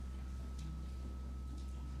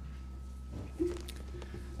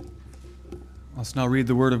Let's now read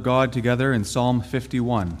the Word of God together in Psalm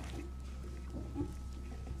 51.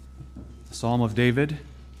 The Psalm of David.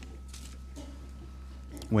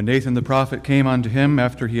 When Nathan the prophet came unto him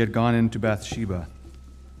after he had gone into Bathsheba.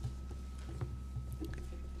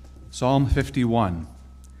 Psalm 51.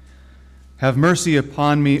 Have mercy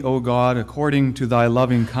upon me, O God, according to thy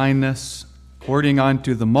loving kindness, according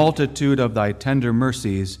unto the multitude of thy tender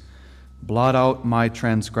mercies, blot out my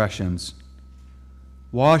transgressions.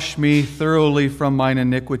 Wash me thoroughly from mine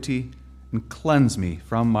iniquity, and cleanse me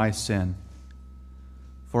from my sin.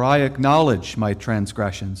 For I acknowledge my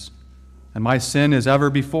transgressions, and my sin is ever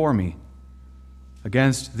before me.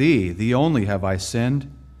 Against thee, thee only have I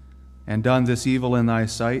sinned, and done this evil in thy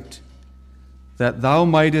sight, that thou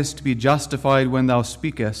mightest be justified when thou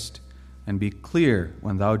speakest, and be clear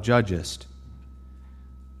when thou judgest.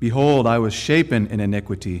 Behold, I was shapen in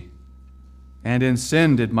iniquity, and in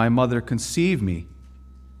sin did my mother conceive me.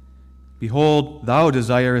 Behold, thou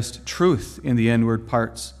desirest truth in the inward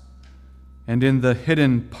parts, and in the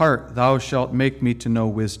hidden part thou shalt make me to know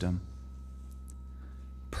wisdom.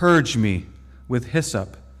 Purge me with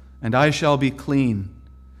hyssop, and I shall be clean.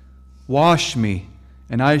 Wash me,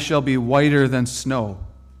 and I shall be whiter than snow.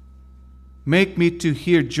 Make me to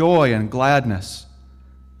hear joy and gladness,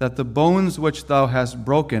 that the bones which thou hast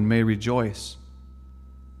broken may rejoice.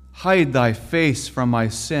 Hide thy face from my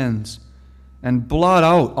sins, and blot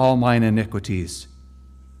out all mine iniquities.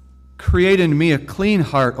 Create in me a clean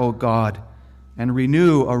heart, O God, and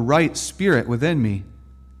renew a right spirit within me.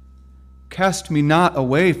 Cast me not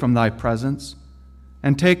away from thy presence,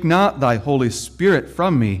 and take not thy Holy Spirit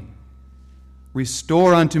from me.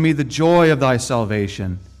 Restore unto me the joy of thy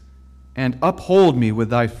salvation, and uphold me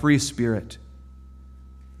with thy free spirit.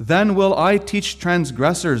 Then will I teach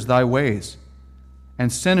transgressors thy ways,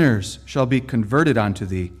 and sinners shall be converted unto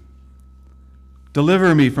thee.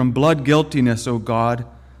 Deliver me from blood guiltiness, O God,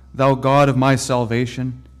 thou God of my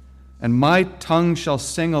salvation, and my tongue shall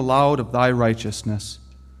sing aloud of thy righteousness.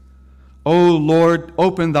 O Lord,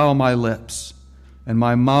 open thou my lips, and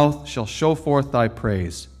my mouth shall show forth thy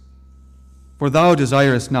praise. For thou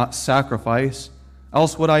desirest not sacrifice,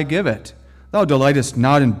 else would I give it. Thou delightest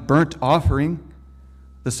not in burnt offering.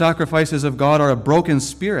 The sacrifices of God are a broken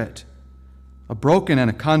spirit. A broken and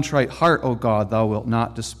a contrite heart, O God, thou wilt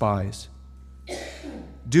not despise.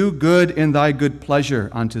 Do good in thy good pleasure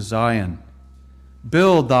unto Zion.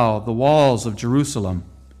 Build thou the walls of Jerusalem.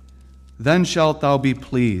 Then shalt thou be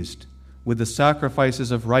pleased with the sacrifices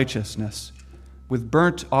of righteousness, with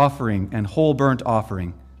burnt offering and whole burnt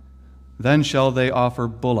offering. Then shall they offer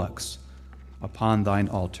bullocks upon thine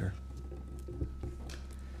altar.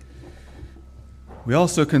 We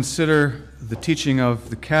also consider the teaching of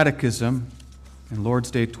the Catechism in Lord's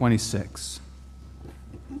Day 26.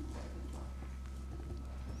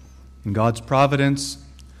 In God's providence,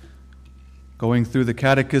 going through the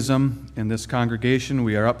Catechism in this congregation,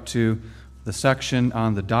 we are up to the section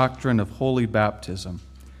on the doctrine of holy baptism.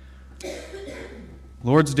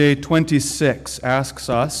 Lord's Day 26 asks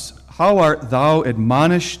us, how art thou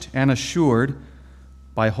admonished and assured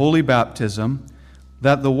by holy baptism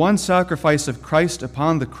that the one sacrifice of Christ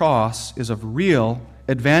upon the cross is of real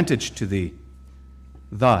advantage to thee?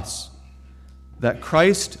 Thus, that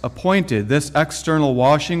Christ appointed this external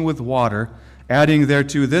washing with water, adding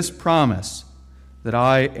thereto this promise, that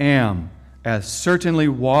I am as certainly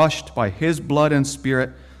washed by his blood and spirit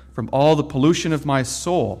from all the pollution of my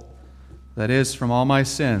soul, that is, from all my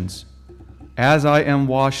sins, as I am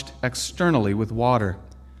washed externally with water,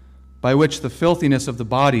 by which the filthiness of the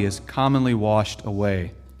body is commonly washed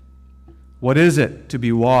away. What is it to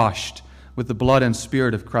be washed with the blood and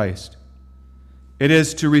spirit of Christ? It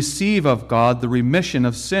is to receive of God the remission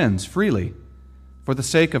of sins freely for the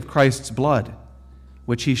sake of Christ's blood,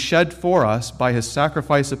 which he shed for us by his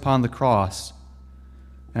sacrifice upon the cross,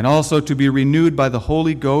 and also to be renewed by the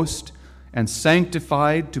Holy Ghost and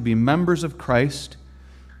sanctified to be members of Christ,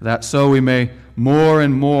 that so we may more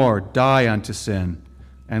and more die unto sin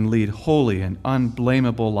and lead holy and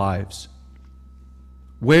unblameable lives.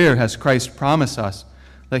 Where has Christ promised us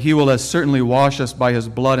that he will as certainly wash us by his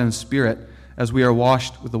blood and spirit as we are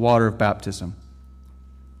washed with the water of baptism?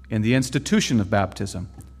 In the institution of baptism,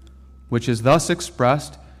 which is thus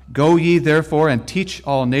expressed, Go ye therefore and teach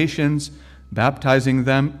all nations, baptizing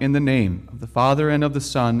them in the name of the Father and of the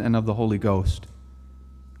Son and of the Holy Ghost.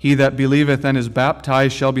 He that believeth and is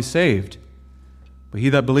baptized shall be saved, but he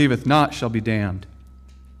that believeth not shall be damned.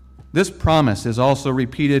 This promise is also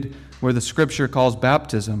repeated where the Scripture calls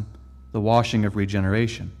baptism the washing of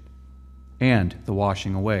regeneration and the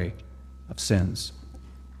washing away of sins.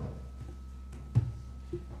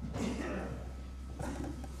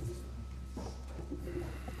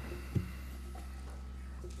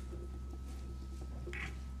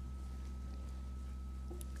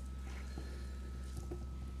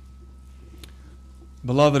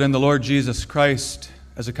 Beloved in the Lord Jesus Christ,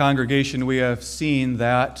 as a congregation we have seen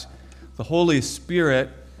that the Holy Spirit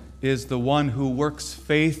is the one who works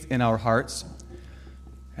faith in our hearts,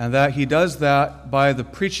 and that He does that by the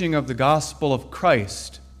preaching of the gospel of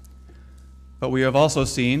Christ. But we have also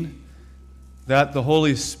seen that the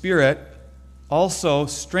Holy Spirit also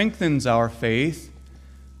strengthens our faith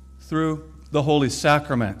through the holy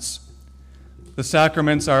sacraments. The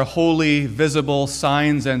sacraments are holy, visible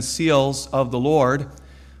signs and seals of the Lord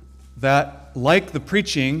that, like the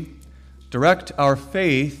preaching, direct our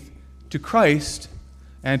faith to Christ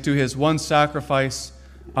and to His one sacrifice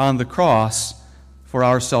on the cross for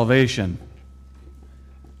our salvation.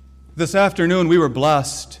 This afternoon we were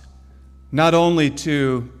blessed not only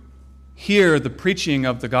to hear the preaching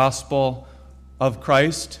of the gospel of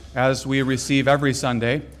Christ as we receive every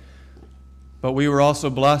Sunday, but we were also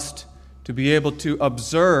blessed to be able to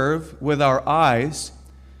observe with our eyes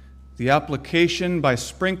the application by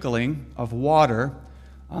sprinkling of water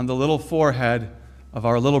on the little forehead of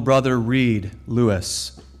our little brother Reed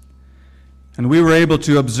Lewis. And we were able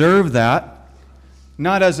to observe that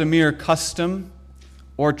not as a mere custom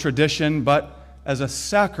or tradition, but as a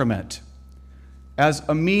sacrament, as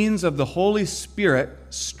a means of the Holy Spirit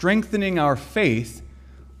strengthening our faith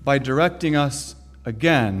by directing us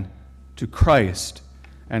again to Christ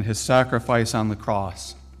and His sacrifice on the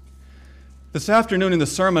cross. This afternoon in the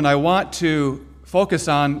sermon, I want to focus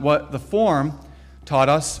on what the form taught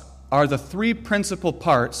us are the three principal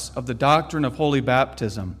parts of the doctrine of holy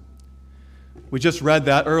baptism. We just read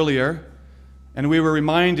that earlier, and we were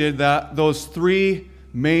reminded that those three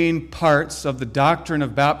main parts of the doctrine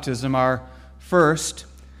of baptism are, first,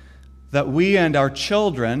 that we and our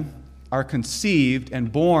children are conceived and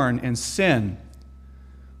born in sin.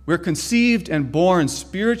 We're conceived and born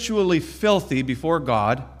spiritually filthy before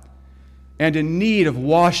God and in need of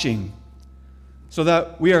washing, so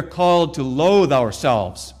that we are called to loathe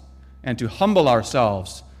ourselves and to humble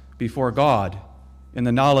ourselves before God in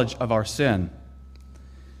the knowledge of our sin.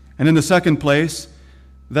 And in the second place,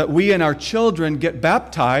 that we and our children get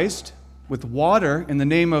baptized with water in the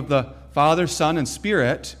name of the Father, Son, and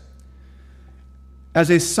Spirit as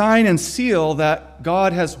a sign and seal that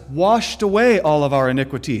God has washed away all of our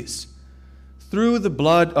iniquities through the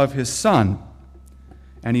blood of His Son,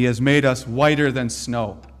 and He has made us whiter than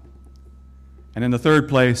snow. And in the third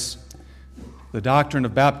place, the doctrine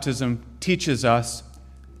of baptism teaches us,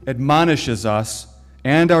 admonishes us,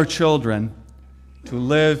 and our children to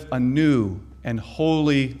live a new and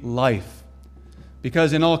holy life.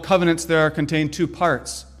 Because in all covenants there are contained two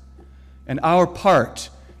parts, and our part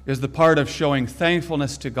is the part of showing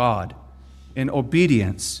thankfulness to God in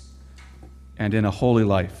obedience and in a holy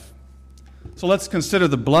life. So let's consider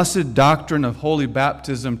the blessed doctrine of holy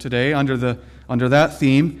baptism today under that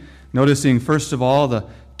theme, noticing first of all the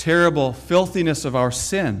terrible filthiness of our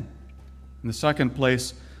sin. In the second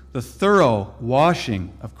place, the thorough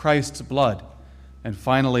washing of Christ's blood. And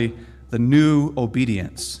finally, the new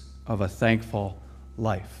obedience of a thankful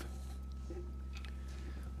life.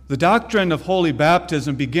 The doctrine of holy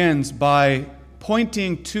baptism begins by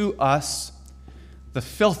pointing to us the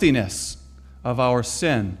filthiness of our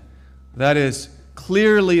sin. That is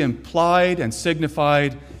clearly implied and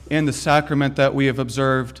signified in the sacrament that we have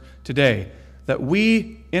observed today. That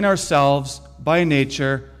we, in ourselves, by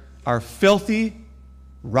nature, are filthy,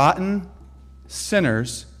 rotten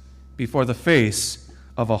sinners before the face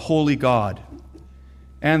of a holy God.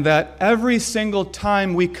 And that every single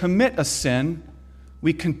time we commit a sin,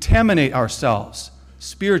 we contaminate ourselves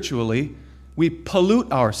spiritually, we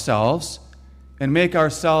pollute ourselves, and make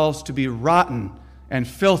ourselves to be rotten and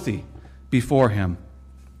filthy before Him.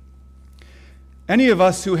 Any of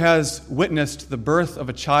us who has witnessed the birth of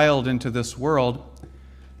a child into this world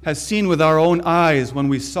has seen with our own eyes when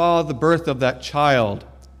we saw the birth of that child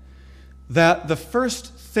that the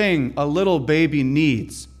first thing a little baby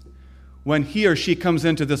needs when he or she comes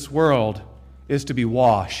into this world is to be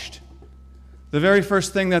washed. The very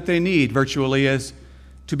first thing that they need, virtually, is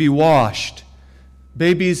to be washed.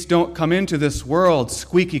 Babies don't come into this world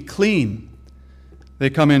squeaky clean. They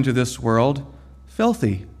come into this world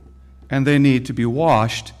filthy, and they need to be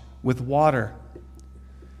washed with water.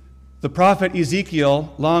 The prophet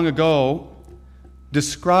Ezekiel, long ago,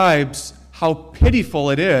 describes how pitiful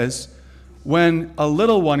it is when a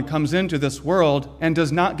little one comes into this world and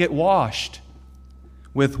does not get washed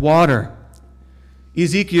with water.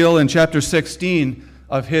 Ezekiel, in chapter 16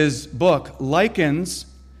 of his book, likens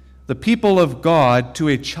the people of God to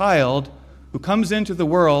a child who comes into the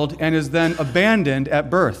world and is then abandoned at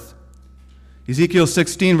birth. Ezekiel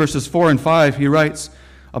 16, verses 4 and 5, he writes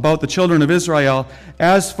about the children of Israel,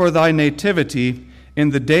 "As for thy nativity, in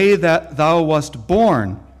the day that thou wast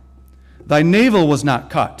born, thy navel was not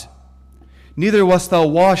cut, neither wast thou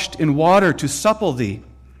washed in water to supple thee.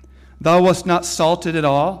 Thou wast not salted at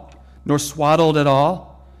all, nor swaddled at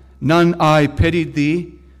all. None eye pitied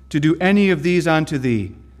thee, to do any of these unto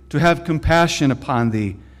thee, to have compassion upon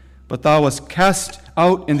thee. But thou wast cast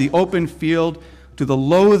out in the open field to the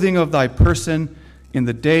loathing of thy person in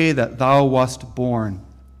the day that thou wast born.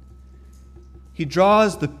 He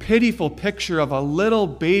draws the pitiful picture of a little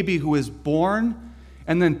baby who is born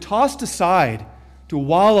and then tossed aside to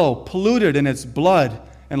wallow polluted in its blood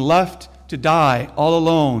and left to die all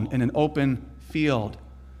alone in an open field.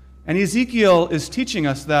 And Ezekiel is teaching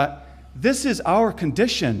us that this is our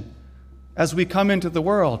condition as we come into the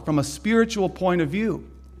world from a spiritual point of view.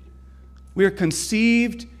 We are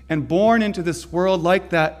conceived and born into this world like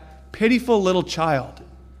that pitiful little child,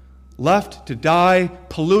 left to die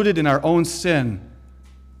polluted in our own sin,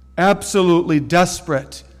 absolutely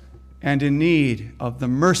desperate and in need of the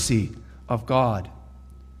mercy of God.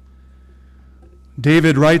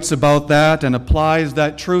 David writes about that and applies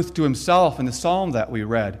that truth to himself in the psalm that we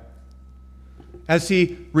read, as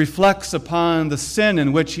he reflects upon the sin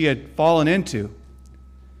in which he had fallen into.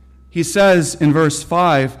 He says in verse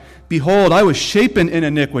 5, "Behold, I was shapen in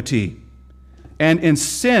iniquity, and in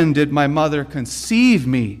sin did my mother conceive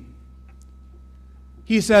me."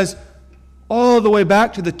 He says, all the way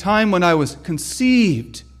back to the time when I was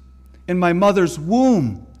conceived in my mother's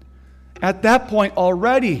womb, at that point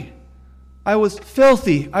already, I was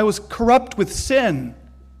filthy. I was corrupt with sin.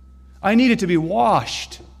 I needed to be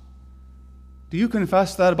washed. Do you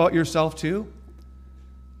confess that about yourself too?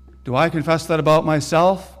 Do I confess that about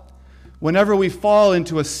myself? Whenever we fall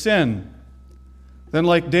into a sin, then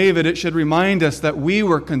like David, it should remind us that we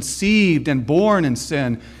were conceived and born in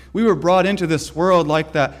sin. We were brought into this world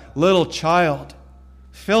like that little child,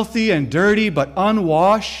 filthy and dirty but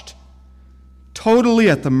unwashed, totally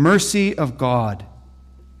at the mercy of God.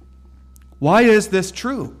 Why is this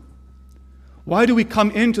true? Why do we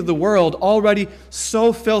come into the world already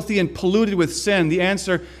so filthy and polluted with sin? The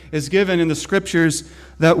answer is given in the Scriptures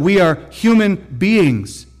that we are human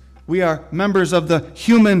beings. We are members of the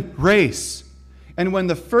human race. And when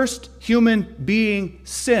the first human being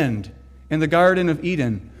sinned in the Garden of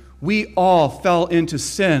Eden, we all fell into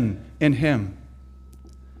sin in him.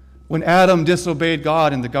 When Adam disobeyed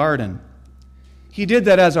God in the garden, he did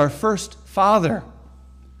that as our first father.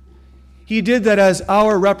 He did that as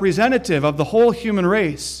our representative of the whole human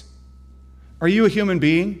race. Are you a human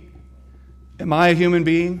being? Am I a human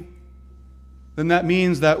being? Then that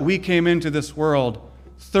means that we came into this world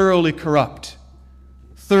thoroughly corrupt,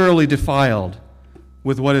 thoroughly defiled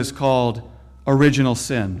with what is called original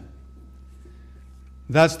sin.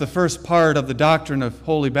 That's the first part of the doctrine of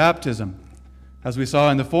holy baptism. As we saw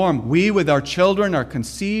in the form, we with our children are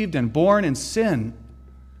conceived and born in sin.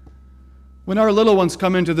 When our little ones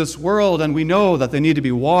come into this world and we know that they need to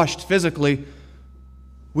be washed physically,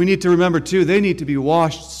 we need to remember too, they need to be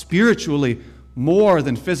washed spiritually more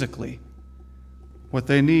than physically. What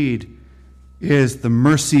they need is the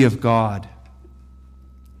mercy of God.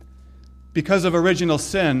 Because of original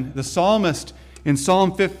sin, the psalmist in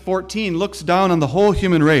Psalm 14 looks down on the whole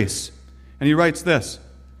human race, and he writes this: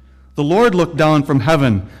 "The Lord looked down from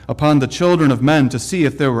heaven upon the children of men to see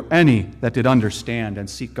if there were any that did understand and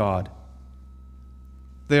seek God.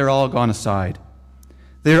 They are all gone aside.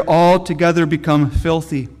 They are all together become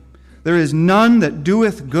filthy. There is none that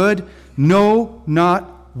doeth good, no,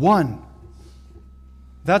 not one."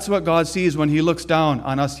 That's what God sees when he looks down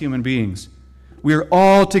on us human beings. We are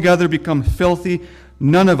all together become filthy.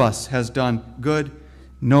 None of us has done good,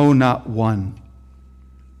 no, not one.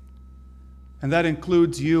 And that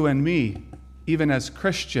includes you and me, even as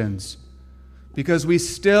Christians, because we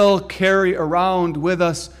still carry around with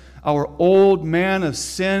us our old man of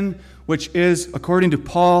sin, which is, according to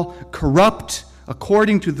Paul, corrupt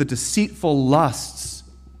according to the deceitful lusts.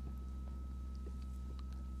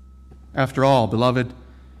 After all, beloved,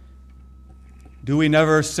 do we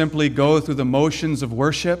never simply go through the motions of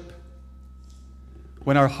worship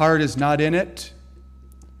when our heart is not in it?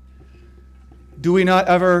 Do we not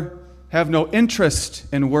ever have no interest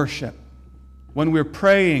in worship when we're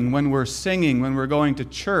praying, when we're singing, when we're going to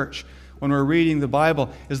church, when we're reading the Bible?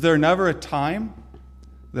 Is there never a time?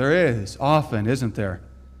 There is, often, isn't there?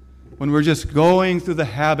 When we're just going through the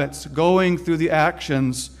habits, going through the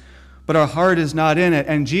actions, but our heart is not in it.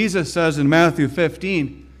 And Jesus says in Matthew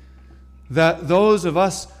 15 that those of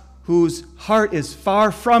us whose heart is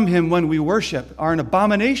far from him when we worship are an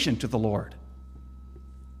abomination to the Lord.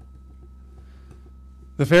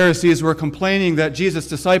 The Pharisees were complaining that Jesus'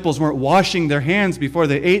 disciples weren't washing their hands before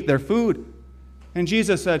they ate their food. And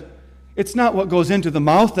Jesus said, it's not what goes into the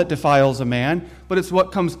mouth that defiles a man, but it's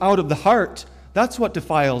what comes out of the heart. That's what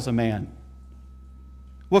defiles a man.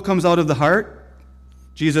 What comes out of the heart?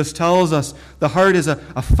 Jesus tells us the heart is a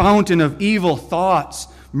fountain of evil thoughts,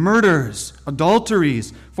 murders,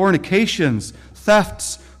 adulteries, fornications,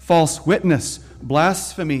 thefts, false witness,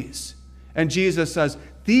 blasphemies. And Jesus says,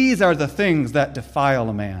 these are the things that defile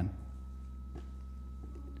a man.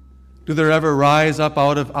 Do there ever rise up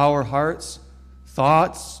out of our hearts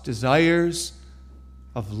thoughts, desires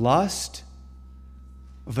of lust,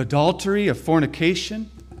 of adultery, of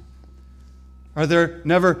fornication? Are there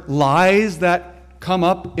never lies that come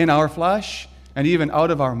up in our flesh and even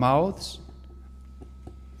out of our mouths?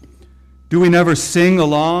 Do we never sing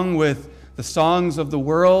along with the songs of the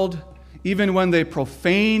world, even when they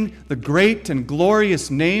profane the great and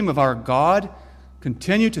glorious name of our God?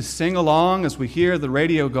 Continue to sing along as we hear the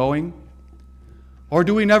radio going? Or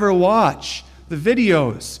do we never watch the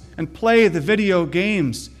videos and play the video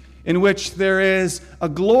games in which there is a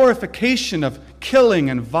glorification of killing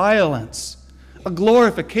and violence, a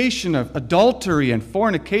glorification of adultery and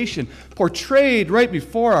fornication portrayed right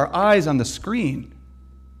before our eyes on the screen?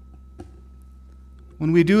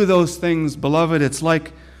 When we do those things, beloved, it's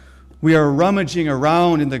like we are rummaging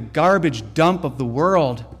around in the garbage dump of the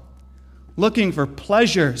world, looking for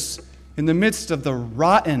pleasures in the midst of the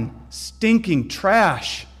rotten, stinking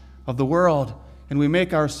trash of the world, and we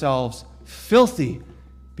make ourselves filthy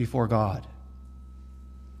before God.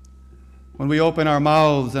 When we open our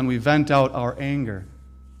mouths and we vent out our anger,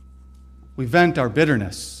 we vent our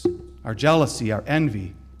bitterness, our jealousy, our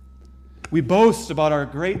envy. We boast about our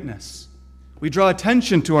greatness. We draw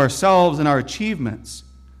attention to ourselves and our achievements.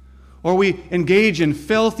 Or we engage in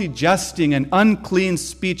filthy jesting and unclean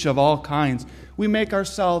speech of all kinds. We make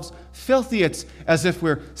ourselves filthy. It's as if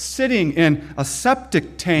we're sitting in a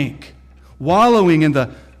septic tank, wallowing in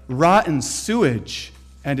the rotten sewage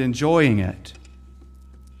and enjoying it.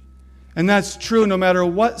 And that's true no matter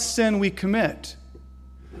what sin we commit.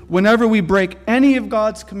 Whenever we break any of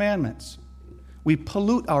God's commandments, we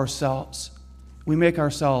pollute ourselves. We make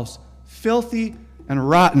ourselves filthy and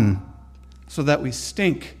rotten so that we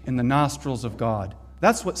stink in the nostrils of God.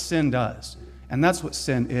 That's what sin does, and that's what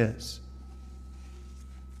sin is.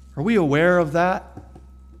 Are we aware of that?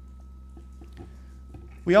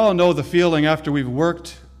 We all know the feeling after we've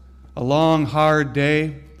worked a long, hard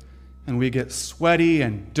day and we get sweaty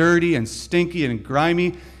and dirty and stinky and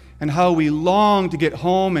grimy, and how we long to get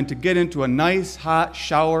home and to get into a nice hot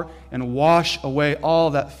shower and wash away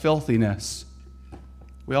all that filthiness.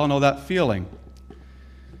 We all know that feeling.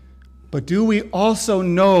 But do we also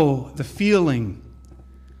know the feeling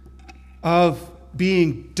of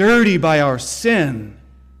being dirty by our sin,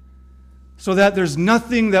 so that there's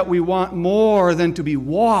nothing that we want more than to be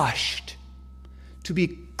washed, to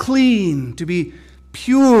be clean, to be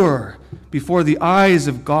pure before the eyes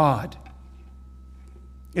of God?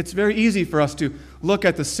 It's very easy for us to look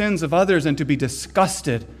at the sins of others and to be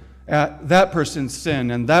disgusted at that person's sin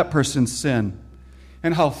and that person's sin,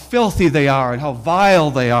 and how filthy they are and how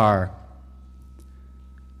vile they are.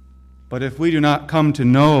 But if we do not come to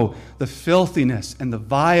know the filthiness and the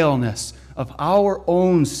vileness of our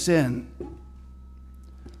own sin,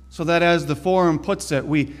 so that, as the Forum puts it,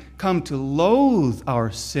 we come to loathe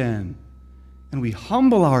our sin and we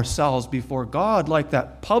humble ourselves before God like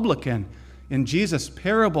that publican in Jesus'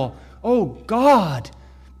 parable. Oh God,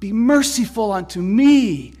 be merciful unto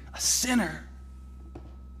me, a sinner.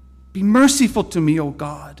 Be merciful to me, O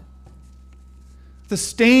God. The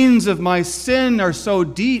stains of my sin are so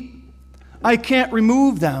deep, I can't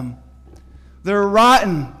remove them. They're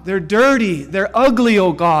rotten, they're dirty, they're ugly,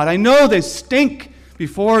 O God. I know they stink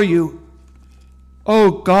before you. O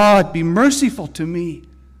God, be merciful to me,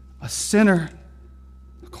 a sinner.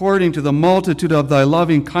 According to the multitude of thy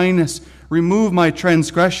loving kindness, remove my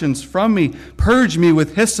transgressions from me. Purge me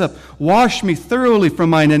with hyssop. Wash me thoroughly from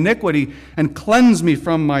mine iniquity, and cleanse me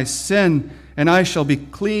from my sin, and I shall be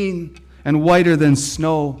clean and whiter than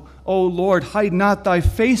snow. O Lord, hide not thy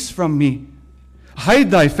face from me.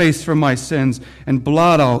 Hide thy face from my sins, and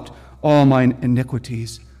blot out all mine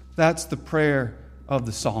iniquities. That's the prayer of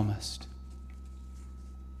the psalmist.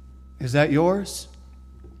 Is that yours?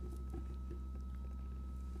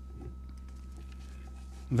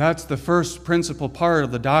 That's the first principal part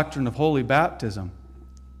of the doctrine of holy baptism,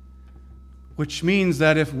 which means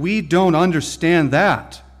that if we don't understand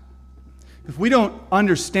that, if we don't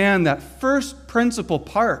understand that first principal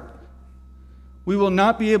part, we will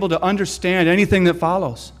not be able to understand anything that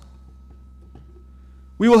follows.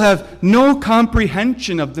 We will have no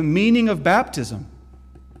comprehension of the meaning of baptism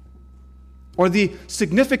or the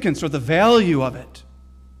significance or the value of it,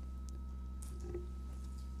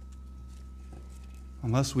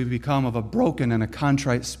 unless we become of a broken and a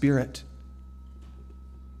contrite spirit.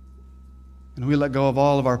 And we let go of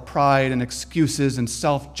all of our pride and excuses and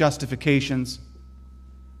self-justifications.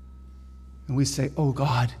 And we say, oh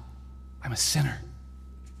God, I'm a sinner.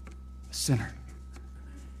 A sinner.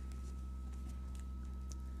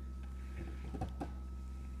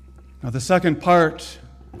 Now the second part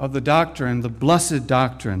of the doctrine, the blessed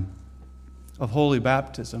doctrine of holy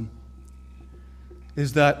baptism,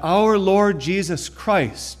 is that our Lord Jesus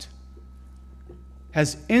Christ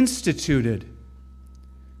has instituted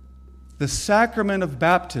the sacrament of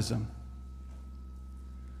baptism,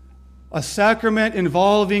 a sacrament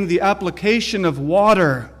involving the application of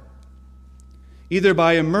water, either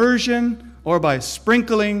by immersion or by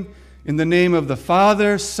sprinkling in the name of the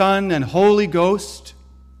Father, Son, and Holy Ghost,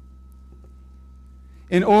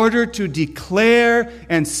 in order to declare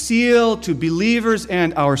and seal to believers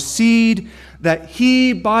and our seed that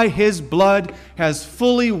He, by His blood, has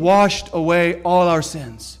fully washed away all our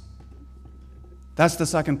sins. That's the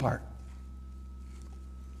second part.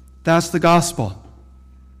 That's the gospel.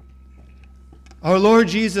 Our Lord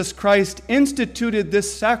Jesus Christ instituted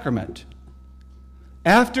this sacrament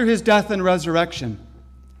after His death and resurrection,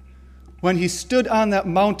 when He stood on that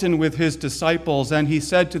mountain with His disciples and He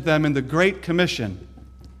said to them in the Great Commission,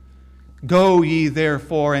 "Go ye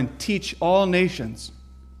therefore and teach all nations.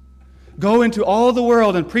 Go into all the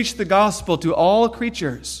world and preach the gospel to all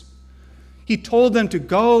creatures." He told them to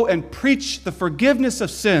go and preach the forgiveness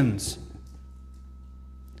of sins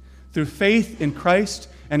through faith in Christ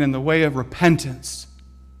and in the way of repentance.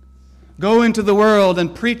 Go into the world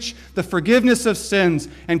and preach the forgiveness of sins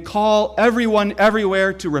and call everyone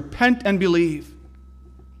everywhere to repent and believe.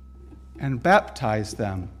 And baptize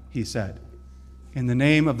them, He said, in the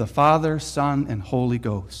name of the Father, Son, and Holy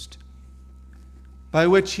Ghost. By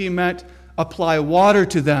which He meant apply water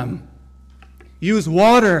to them. Use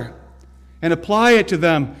water and apply it to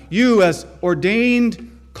them. You, as ordained,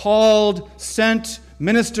 called, sent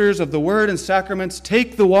ministers of the Word and sacraments,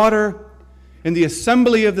 take the water in the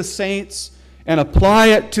assembly of the saints and apply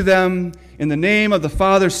it to them in the name of the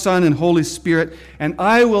Father, Son, and Holy Spirit, and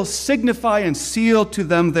I will signify and seal to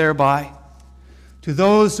them thereby, to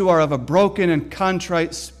those who are of a broken and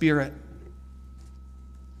contrite spirit,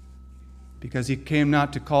 because He came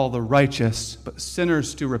not to call the righteous, but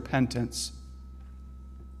sinners to repentance.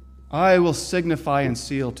 I will signify and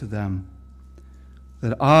seal to them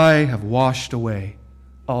that I have washed away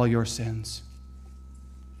all your sins.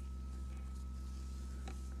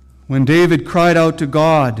 When David cried out to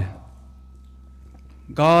God,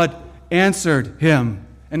 God answered him.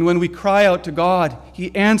 And when we cry out to God,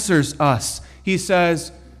 He answers us. He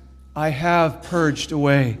says, I have purged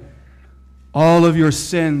away all of your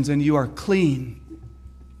sins, and you are clean.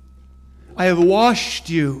 I have washed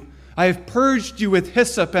you. I have purged you with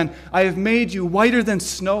hyssop, and I have made you whiter than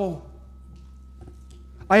snow.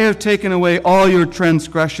 I have taken away all your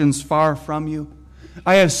transgressions far from you.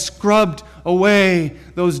 I have scrubbed away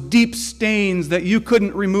those deep stains that you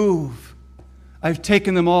couldn't remove. I've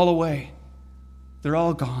taken them all away. They're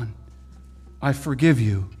all gone. I forgive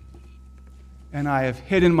you. And I have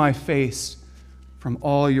hidden my face from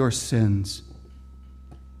all your sins.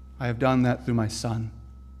 I have done that through my Son.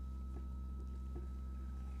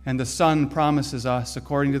 And the Son promises us,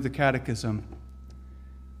 according to the Catechism,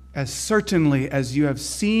 as certainly as you have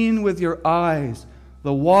seen with your eyes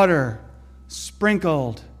the water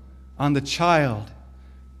sprinkled on the child,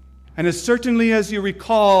 and as certainly as you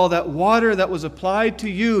recall that water that was applied to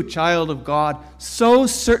you, child of God, so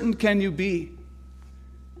certain can you be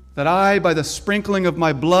that I, by the sprinkling of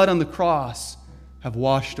my blood on the cross, have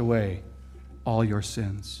washed away all your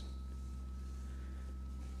sins.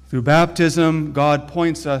 Through baptism, God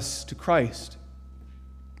points us to Christ.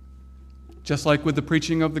 Just like with the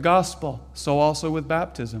preaching of the gospel, so also with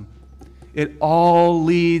baptism. It all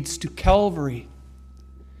leads to Calvary.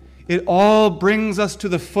 It all brings us to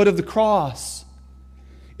the foot of the cross.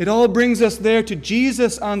 It all brings us there to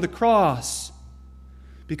Jesus on the cross.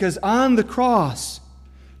 Because on the cross,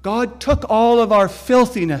 God took all of our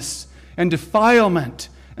filthiness and defilement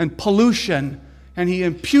and pollution, and He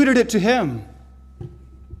imputed it to Him.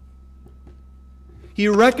 He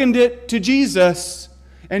reckoned it to Jesus,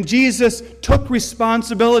 and Jesus took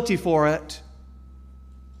responsibility for it.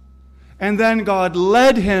 And then God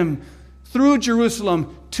led Him through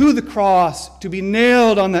Jerusalem to the cross, to be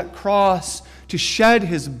nailed on that cross, to shed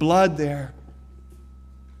His blood there.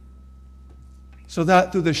 So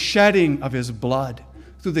that through the shedding of His blood,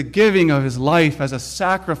 through the giving of His life as a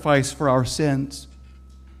sacrifice for our sins,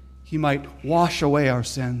 He might wash away our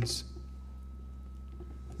sins.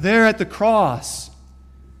 There at the cross,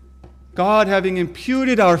 God, having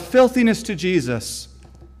imputed our filthiness to Jesus,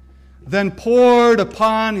 then poured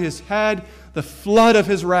upon his head the flood of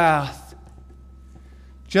his wrath.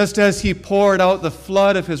 Just as he poured out the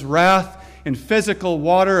flood of his wrath in physical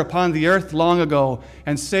water upon the earth long ago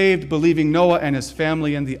and saved believing Noah and his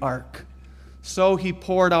family in the ark, so he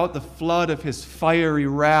poured out the flood of his fiery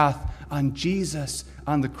wrath on Jesus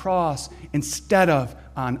on the cross instead of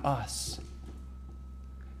on us.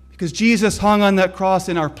 Because Jesus hung on that cross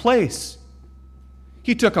in our place.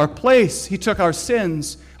 He took our place. He took our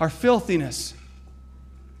sins, our filthiness.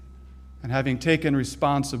 And having taken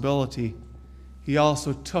responsibility, he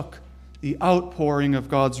also took the outpouring of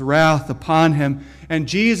God's wrath upon him. And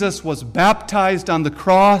Jesus was baptized on the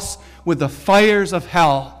cross with the fires of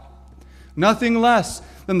hell. Nothing less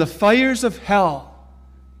than the fires of hell.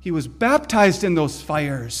 He was baptized in those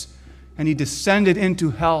fires, and he descended into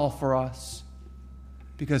hell for us.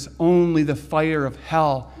 Because only the fire of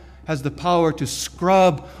hell has the power to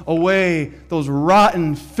scrub away those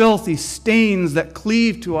rotten, filthy stains that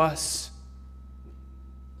cleave to us.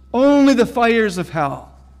 Only the fires of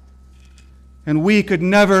hell. And we could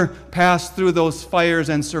never pass through those fires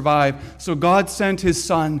and survive. So God sent his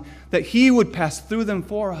Son that he would pass through them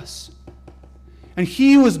for us. And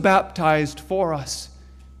he was baptized for us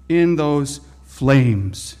in those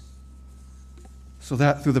flames, so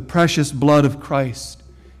that through the precious blood of Christ,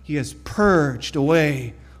 he has purged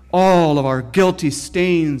away all of our guilty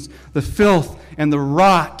stains, the filth and the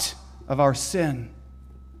rot of our sin.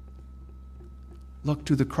 Look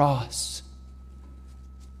to the cross.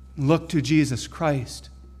 Look to Jesus Christ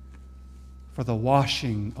for the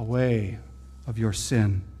washing away of your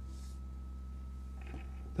sin.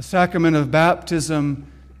 The sacrament of baptism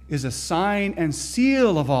is a sign and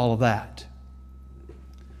seal of all of that.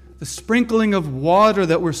 The sprinkling of water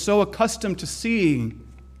that we're so accustomed to seeing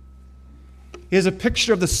is a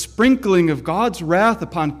picture of the sprinkling of God's wrath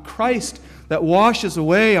upon Christ that washes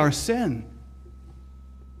away our sin.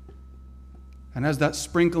 And as that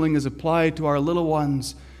sprinkling is applied to our little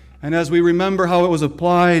ones, and as we remember how it was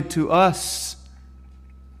applied to us,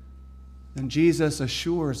 then Jesus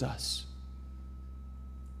assures us,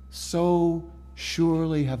 so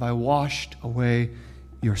surely have I washed away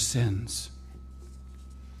your sins.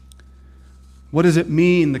 What does it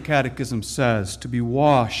mean, the Catechism says, to be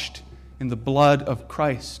washed in the blood of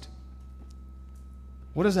Christ?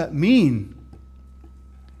 What does that mean?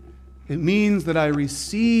 It means that I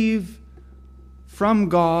receive from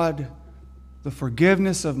God the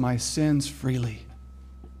forgiveness of my sins freely.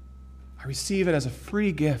 I receive it as a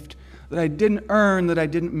free gift that I didn't earn, that I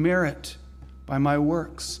didn't merit by my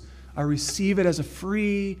works. I receive it as a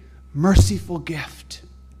free, merciful gift.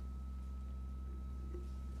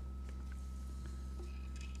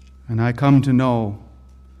 And I come to know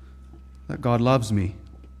that God loves me.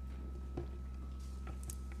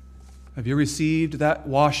 Have you received that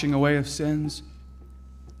washing away of sins?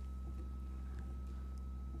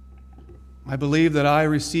 I believe that I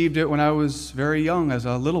received it when I was very young, as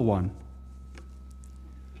a little one.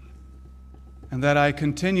 And that I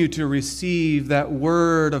continue to receive that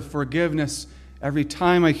word of forgiveness every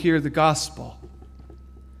time I hear the gospel.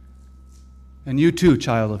 And you too,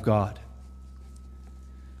 child of God.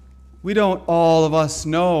 We don't all of us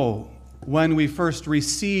know when we first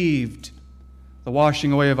received the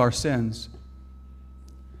washing away of our sins.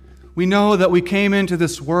 We know that we came into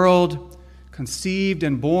this world conceived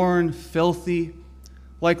and born filthy,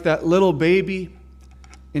 like that little baby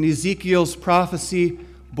in Ezekiel's prophecy,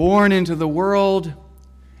 born into the world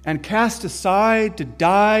and cast aside to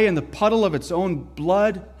die in the puddle of its own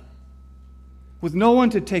blood, with no one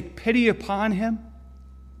to take pity upon him.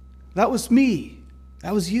 That was me.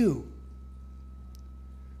 That was you.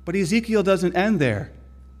 But Ezekiel doesn't end there.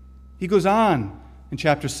 He goes on in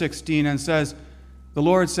chapter 16 and says, the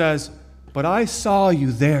Lord says, but I saw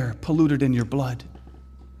you there polluted in your blood.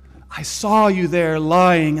 I saw you there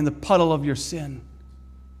lying in the puddle of your sin.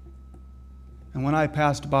 And when I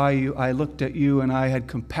passed by you, I looked at you and I had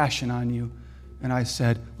compassion on you. And I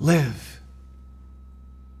said, live.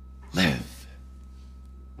 Live.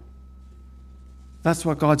 That's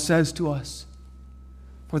what God says to us.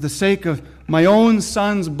 For the sake of my own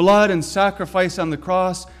Son's blood and sacrifice on the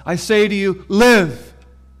cross, I say to you, live.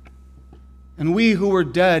 And we who were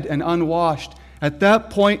dead and unwashed, at that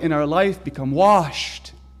point in our life, become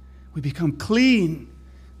washed. We become clean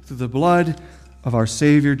through the blood of our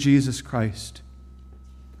Savior Jesus Christ.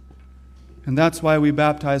 And that's why we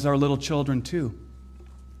baptize our little children too.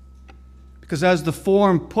 Because as the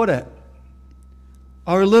form put it,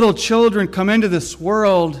 our little children come into this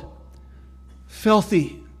world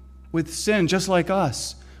filthy with sin just like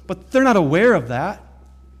us. But they're not aware of that.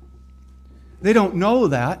 They don't know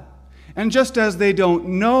that. And just as they don't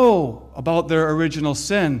know about their original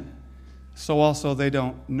sin, so also they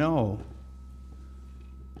don't know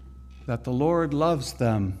that the Lord loves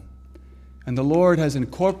them, and the Lord has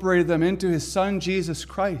incorporated them into His Son, Jesus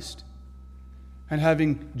Christ. And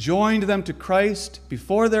having joined them to Christ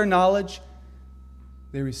before their knowledge,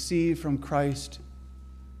 they receive from Christ,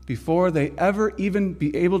 before they ever even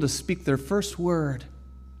be able to speak their first word,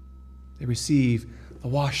 they receive the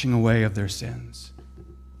washing away of their sins.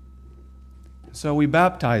 So we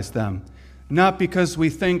baptize them, not because we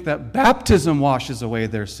think that baptism washes away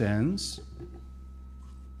their sins,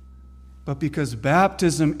 but because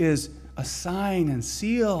baptism is a sign and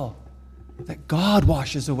seal that God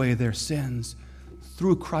washes away their sins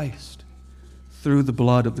through Christ, through the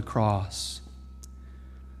blood of the cross.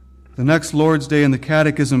 The next Lord's Day in the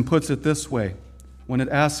Catechism puts it this way, when it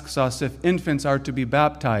asks us if infants are to be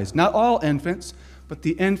baptized. Not all infants, but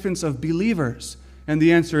the infants of believers. And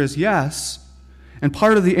the answer is yes. And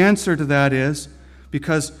part of the answer to that is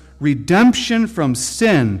because redemption from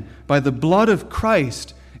sin by the blood of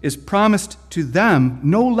Christ is promised to them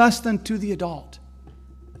no less than to the adult.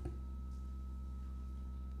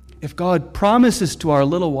 If God promises to our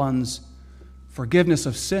little ones forgiveness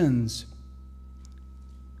of sins,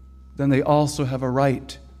 then they also have a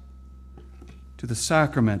right to the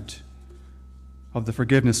sacrament of the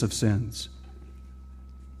forgiveness of sins.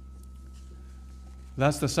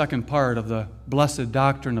 That's the second part of the blessed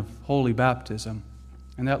doctrine of holy baptism.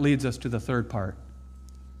 And that leads us to the third part,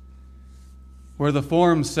 where the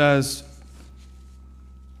form says,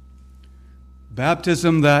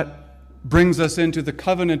 baptism that brings us into the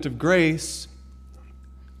covenant of grace,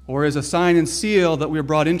 or is a sign and seal that we are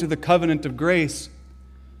brought into the covenant of grace.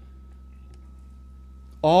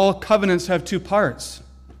 All covenants have two parts.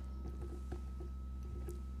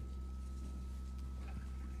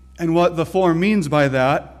 And what the form means by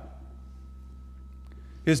that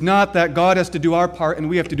is not that God has to do our part and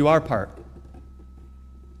we have to do our part.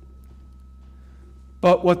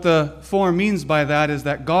 But what the form means by that is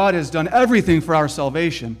that God has done everything for our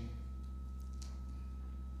salvation.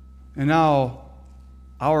 And now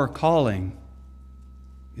our calling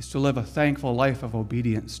is to live a thankful life of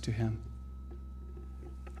obedience to Him.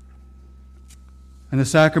 And the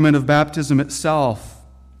sacrament of baptism itself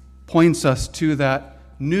points us to that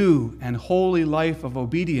new and holy life of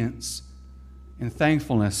obedience and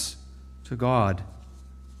thankfulness to God.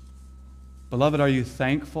 Beloved, are you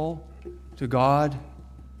thankful to God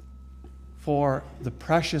for the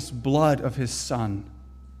precious blood of His Son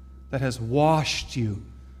that has washed you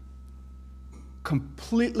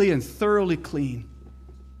completely and thoroughly clean?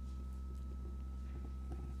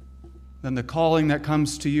 Then the calling that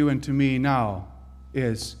comes to you and to me now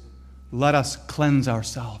is, let us cleanse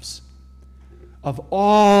ourselves of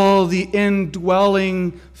all the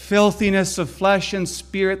indwelling filthiness of flesh and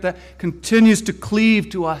spirit that continues to cleave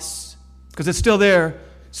to us, because it's still there,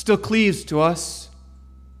 still cleaves to us.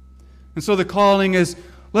 And so the calling is,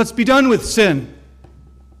 let's be done with sin.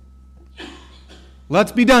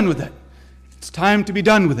 Let's be done with it. It's time to be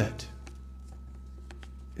done with it.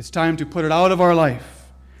 It's time to put it out of our life.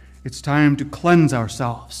 It's time to cleanse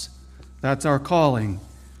ourselves. That's our calling,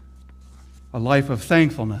 a life of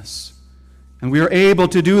thankfulness. And we are able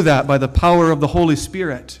to do that by the power of the Holy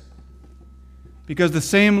Spirit. Because the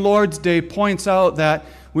same Lord's Day points out that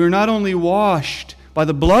we're not only washed by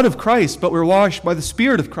the blood of Christ, but we're washed by the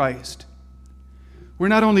Spirit of Christ. We're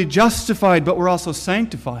not only justified, but we're also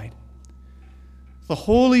sanctified. The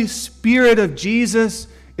Holy Spirit of Jesus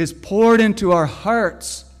is poured into our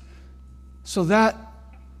hearts so that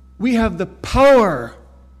we have the power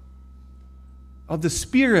of the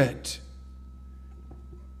Spirit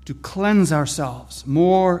to cleanse ourselves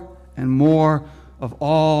more and more of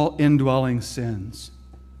all indwelling sins.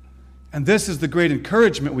 And this is the great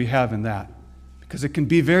encouragement we have in that, because it can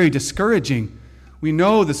be very discouraging. We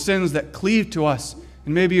know the sins that cleave to us,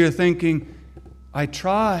 and maybe you're thinking, I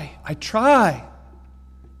try,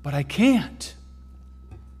 but I can't.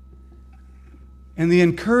 And the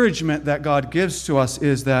encouragement that God gives to us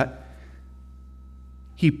is that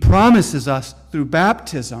He promises us through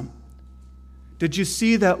baptism. Did you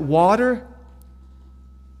see that water?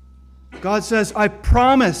 God says, I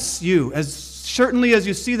promise you, as certainly as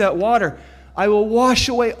you see that water, I will wash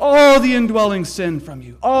away all the indwelling sin from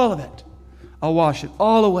you. All of it. I'll wash it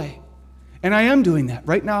all away. And I am doing that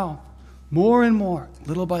right now. More and more,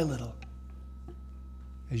 little by little,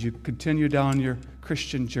 as you continue down your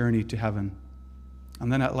Christian journey to heaven.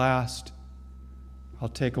 And then at last, I'll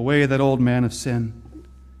take away that old man of sin,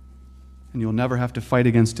 and you'll never have to fight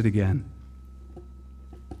against it again.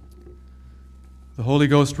 The Holy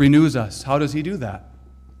Ghost renews us. How does He do that?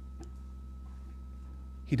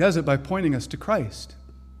 He does it by pointing us to Christ,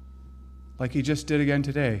 like He just did again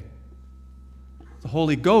today. The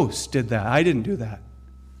Holy Ghost did that. I didn't do that.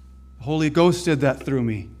 The Holy Ghost did that through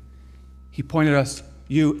me. He pointed us,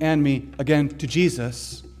 you and me, again to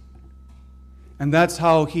Jesus. And that's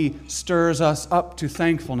how He stirs us up to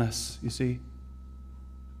thankfulness, you see.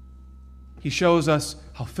 He shows us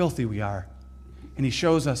how filthy we are. And He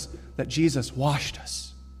shows us that Jesus washed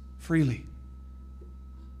us freely.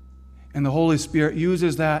 And the Holy Spirit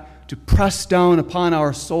uses that to press down upon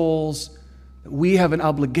our souls that we have an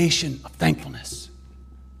obligation of thankfulness.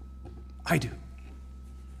 I do.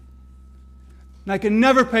 And I can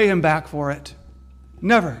never pay Him back for it.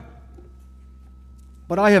 Never.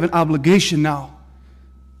 But I have an obligation now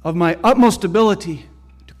of my utmost ability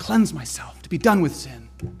to cleanse myself, to be done with sin.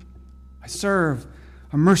 I serve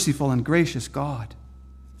a merciful and gracious God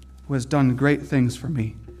who has done great things for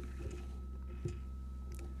me.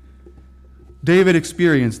 David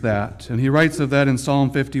experienced that, and he writes of that in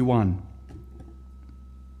Psalm 51.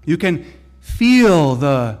 You can feel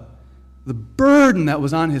the burden that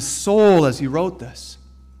was on his soul as he wrote this.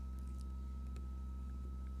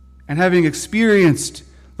 And having experienced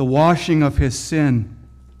the washing of his sin,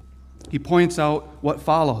 he points out what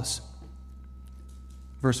follows.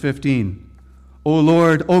 Verse 15, O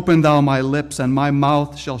Lord, open thou my lips, and my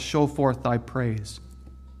mouth shall show forth thy praise.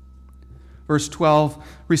 Verse 12,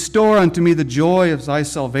 restore unto me the joy of thy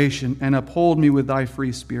salvation, and uphold me with thy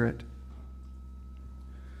free spirit.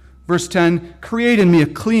 Verse 10, create in me a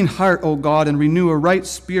clean heart, O God, and renew a right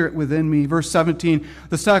spirit within me. Verse 17,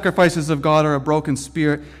 the sacrifices of God are a broken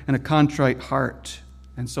spirit and a contrite heart,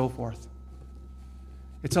 and so forth.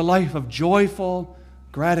 It's a life of joyful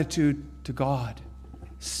gratitude to God,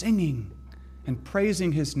 singing and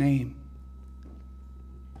praising His name.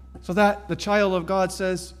 So that the child of God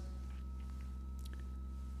says,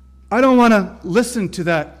 I don't want to listen to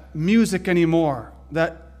that music anymore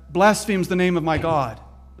that blasphemes the name of my God.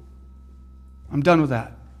 I'm done with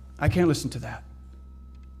that. I can't listen to that.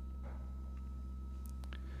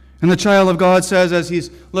 And the child of God says, as he's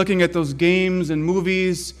looking at those games and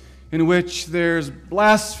movies in which there's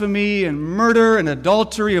blasphemy and murder and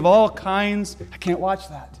adultery of all kinds, I can't watch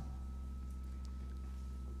that.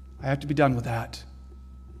 I have to be done with that.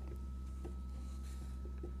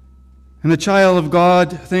 And the child of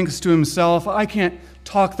God thinks to himself, I can't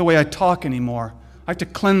talk the way I talk anymore. I have to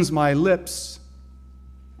cleanse my lips.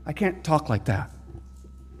 I can't talk like that.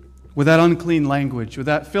 With that unclean language, with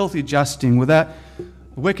that filthy jesting, with that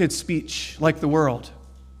wicked speech like the world.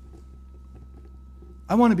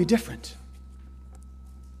 I want to be different.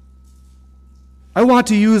 I want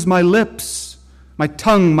to use my lips, my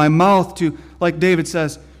tongue, my mouth to, like David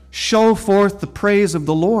says, show forth the praise of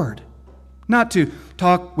the Lord. Not to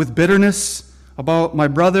talk with bitterness about my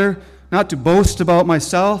brother, not to boast about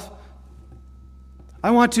myself.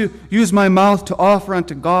 I want to use my mouth to offer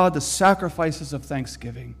unto God the sacrifices of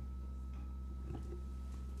thanksgiving.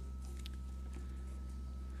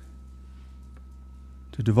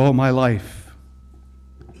 To devote my life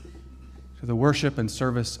to the worship and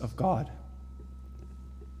service of God.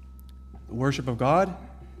 The worship of God,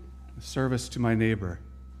 the service to my neighbor.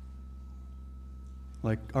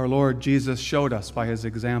 Like our Lord Jesus showed us by His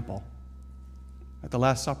example at the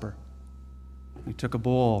Last Supper. He took a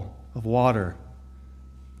bowl of water,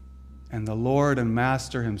 and the Lord and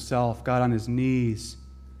Master Himself got on His knees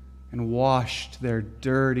and washed their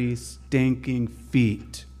dirty, stinking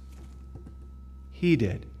feet. He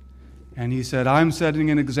did. And He said, I'm setting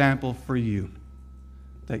an example for you,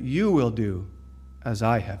 that you will do as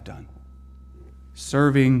I have done,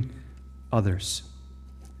 serving others.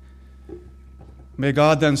 May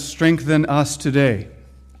God then strengthen us today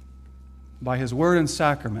by His word and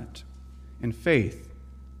sacrament in faith,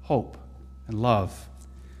 hope, and love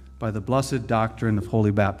by the blessed doctrine of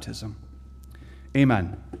holy baptism.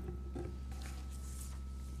 Amen.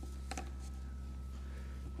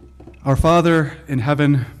 Our Father in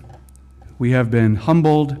heaven, we have been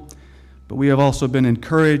humbled, but we have also been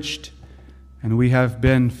encouraged, and we have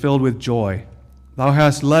been filled with joy. Thou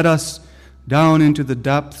hast led us down into the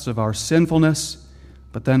depths of our sinfulness,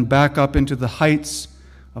 but then back up into the heights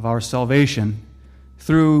of our salvation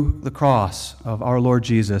through the cross of our Lord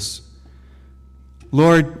Jesus.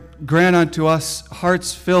 Lord, grant unto us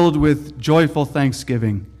hearts filled with joyful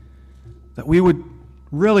thanksgiving, that we would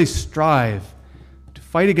really strive to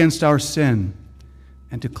fight against our sin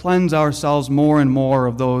and to cleanse ourselves more and more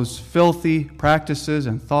of those filthy practices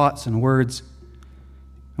and thoughts and words.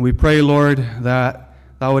 And we pray, Lord, that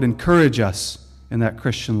thou would encourage us in that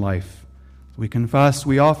Christian life. We confess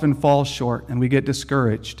we often fall short and we get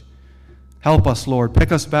discouraged. Help us, Lord.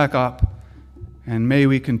 Pick us back up, and may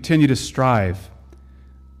we continue to strive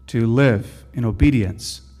to live in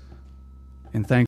obedience and thanks.